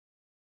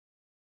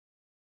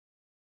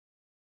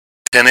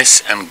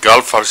tennis and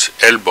golfer's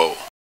elbow.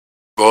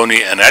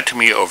 Bony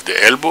anatomy of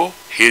the elbow.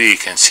 Here you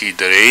can see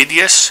the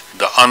radius,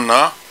 the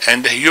ulna,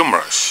 and the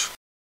humerus.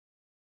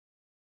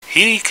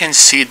 Here you can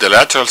see the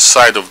lateral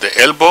side of the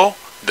elbow.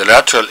 The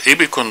lateral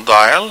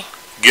epicondyle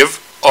give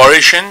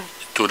origin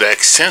to the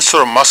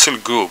extensor muscle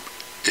group,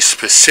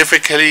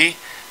 specifically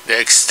the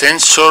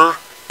extensor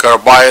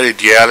carpi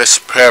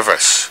radialis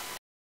brevis.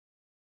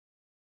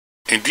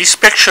 In this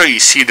picture you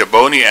see the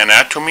bony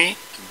anatomy,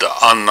 the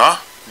ulna,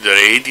 the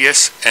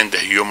radius, and the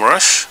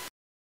humerus.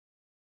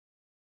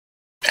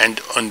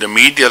 And on the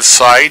medial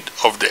side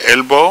of the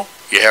elbow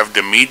you have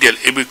the medial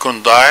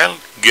epicondyle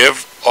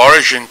give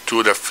origin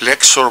to the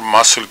flexor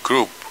muscle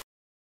group.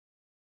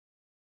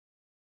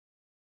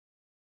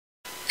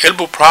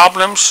 Elbow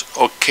problems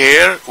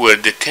occur where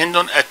the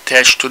tendon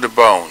attached to the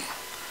bone.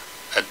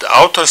 At the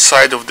outer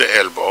side of the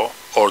elbow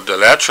or the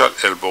lateral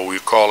elbow we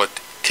call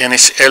it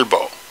tennis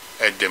elbow.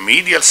 At the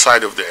medial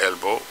side of the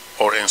elbow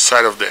or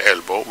inside of the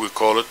elbow we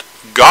call it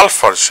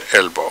golfer's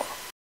elbow.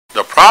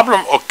 The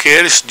problem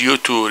occurs due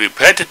to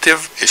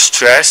repetitive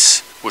stress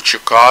which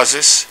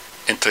causes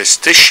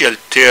interstitial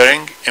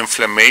tearing,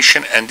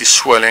 inflammation, and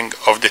swelling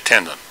of the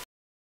tendon.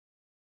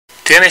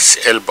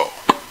 Tennis elbow.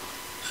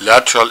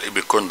 Lateral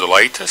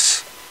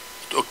epicondylitis.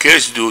 It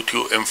occurs due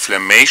to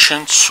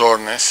inflammation,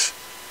 soreness,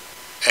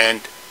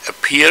 and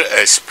appear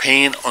as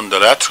pain on the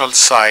lateral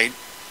side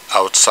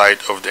outside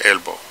of the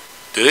elbow.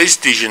 There is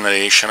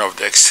degeneration of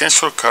the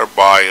extensor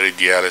carpi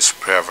radialis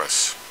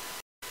brevis,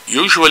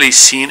 usually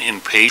seen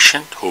in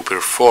patients who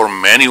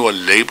perform manual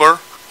labor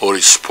or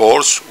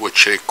sports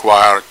which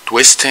require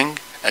twisting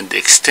and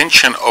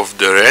extension of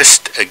the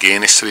wrist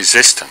against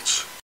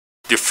resistance.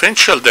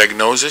 Differential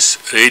diagnosis,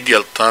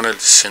 radial tunnel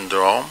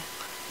syndrome.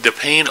 The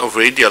pain of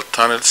radial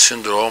tunnel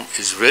syndrome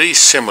is very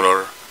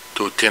similar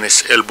to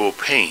tennis elbow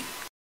pain.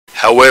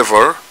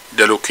 However,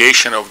 the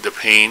location of the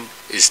pain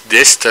is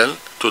distal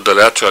to the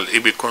lateral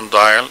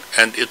epicondyle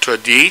and it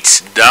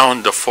radiates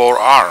down the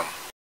forearm.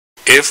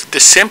 If the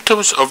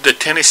symptoms of the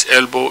tennis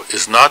elbow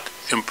is not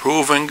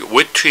improving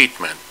with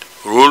treatment,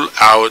 rule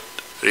out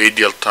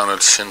radial tunnel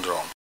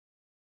syndrome.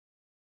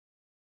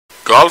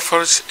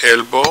 Golfer's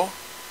elbow.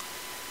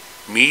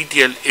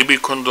 Medial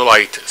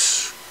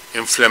epicondylitis,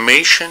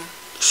 inflammation,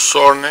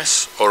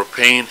 soreness, or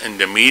pain in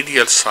the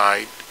medial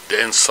side,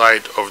 the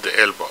inside of the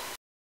elbow.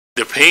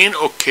 The pain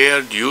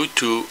occurs due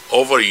to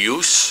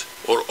overuse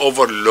or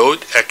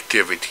overload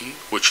activity,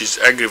 which is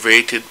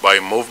aggravated by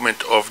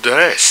movement of the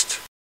wrist.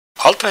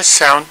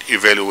 Ultrasound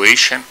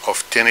evaluation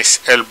of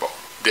tennis elbow.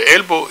 The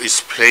elbow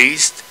is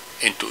placed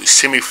into a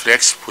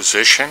semi-flexed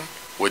position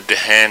with the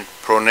hand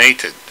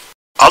pronated.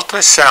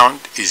 Ultrasound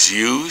is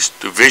used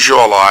to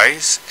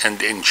visualize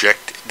and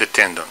inject the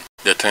tendon.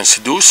 The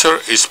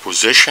transducer is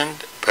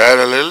positioned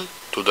parallel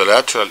to the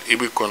lateral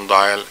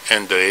epicondyle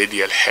and the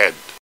radial head.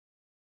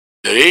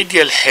 The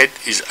radial head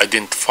is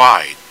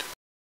identified.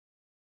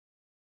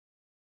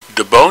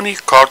 The bony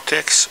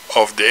cortex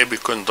of the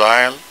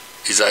epicondyle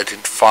is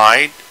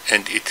identified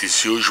and it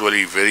is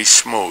usually very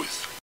smooth.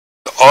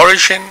 The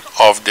origin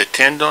of the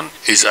tendon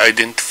is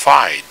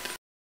identified.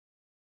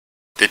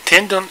 The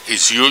tendon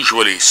is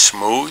usually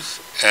smooth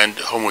and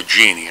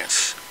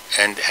homogeneous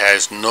and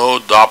has no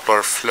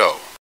Doppler flow.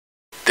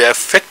 The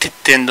affected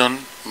tendon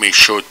may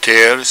show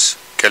tears,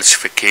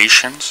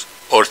 calcifications,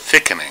 or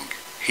thickening.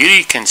 Here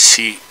you can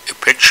see a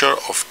picture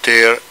of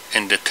tear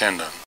in the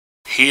tendon.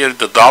 Here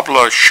the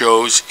Doppler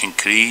shows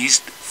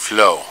increased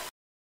flow.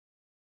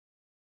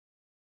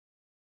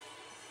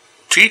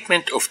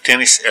 Treatment of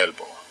tennis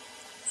elbow.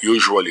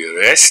 Usually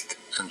rest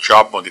and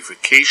job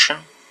modification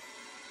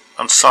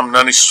and some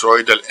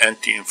non-steroidal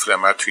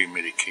anti-inflammatory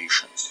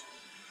medications.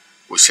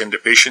 We send the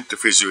patient to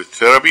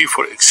physiotherapy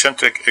for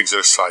eccentric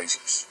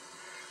exercises.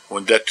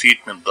 When that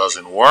treatment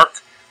doesn't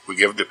work, we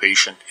give the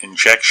patient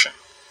injection.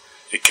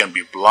 It can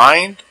be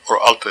blind or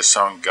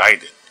ultrasound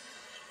guided.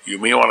 You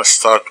may want to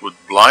start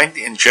with blind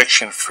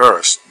injection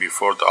first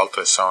before the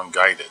ultrasound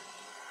guided.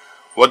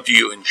 What do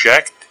you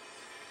inject?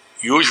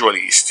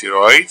 Usually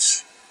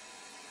steroids,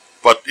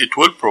 but it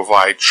will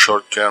provide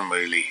short-term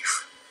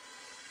relief.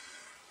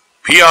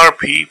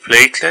 PRP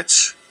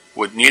platelets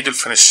with needle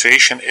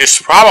fenestration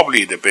is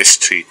probably the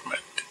best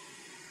treatment,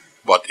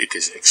 but it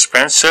is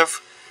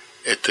expensive.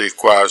 It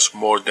requires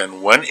more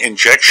than one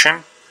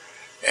injection,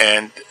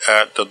 and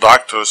the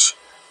doctors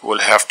will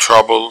have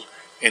trouble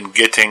in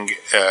getting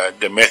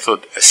the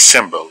method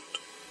assembled.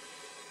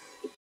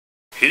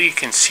 Here you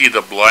can see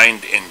the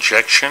blind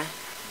injection.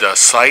 The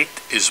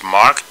site is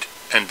marked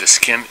and the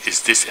skin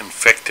is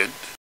disinfected,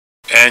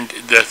 and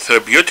the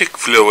therapeutic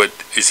fluid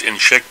is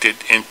injected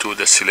into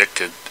the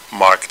selected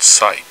marked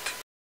site.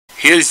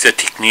 Here is the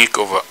technique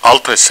of an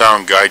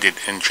ultrasound guided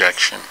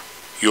injection.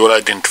 You will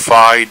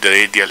identify the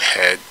radial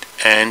head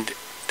and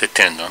the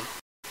tendon.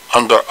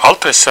 Under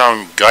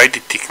ultrasound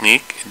guided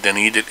technique, the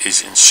needle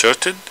is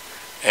inserted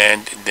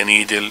and the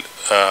needle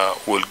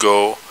will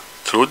go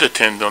through the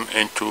tendon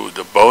into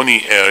the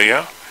bony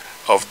area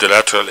of the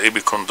lateral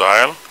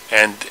epicondyle,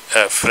 and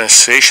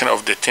fenestration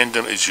of the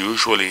tendon is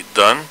usually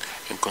done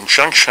in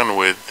conjunction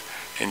with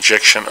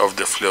injection of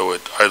the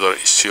fluid, either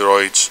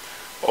steroids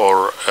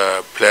or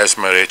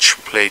plasma-rich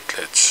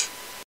platelets.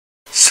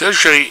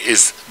 Surgery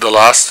is the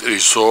last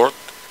resort,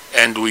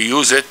 and we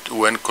use it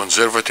when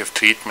conservative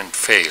treatment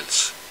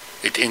fails.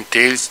 It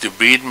entails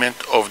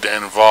debridement of the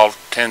involved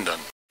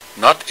tendon.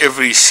 Not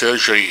every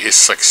surgery is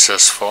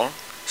successful.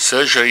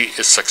 Surgery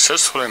is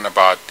successful in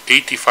about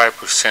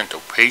 85%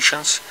 of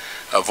patients.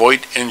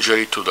 Avoid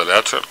injury to the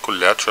lateral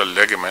collateral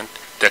ligament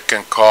that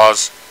can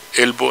cause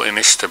elbow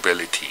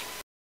instability.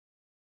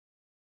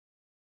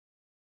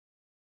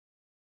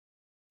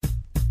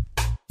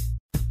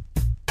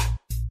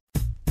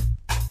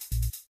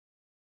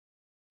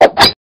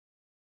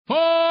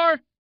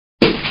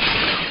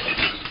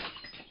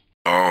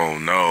 Oh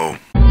no.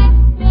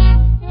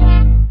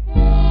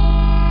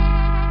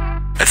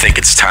 I think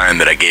it's time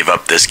that I gave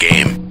up this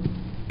game.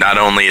 Not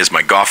only is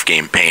my golf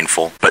game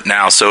painful, but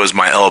now so is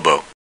my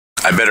elbow.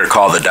 I better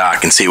call the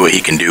doc and see what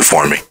he can do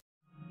for me.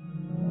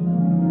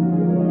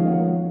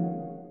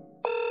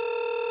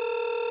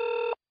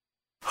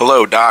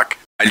 Hello, doc.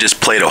 I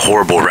just played a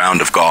horrible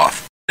round of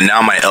golf, and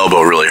now my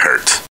elbow really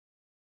hurts.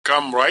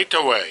 Come right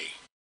away.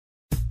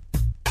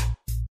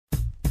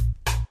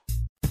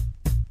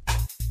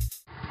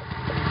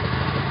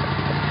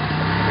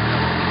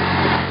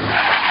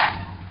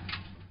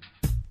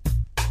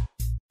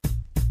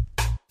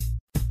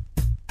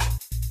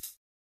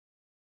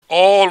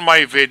 All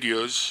my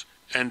videos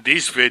and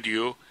this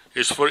video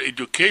is for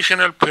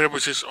educational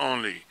purposes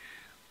only.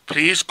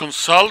 Please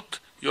consult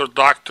your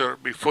doctor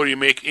before you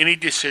make any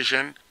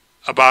decision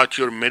about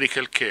your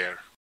medical care.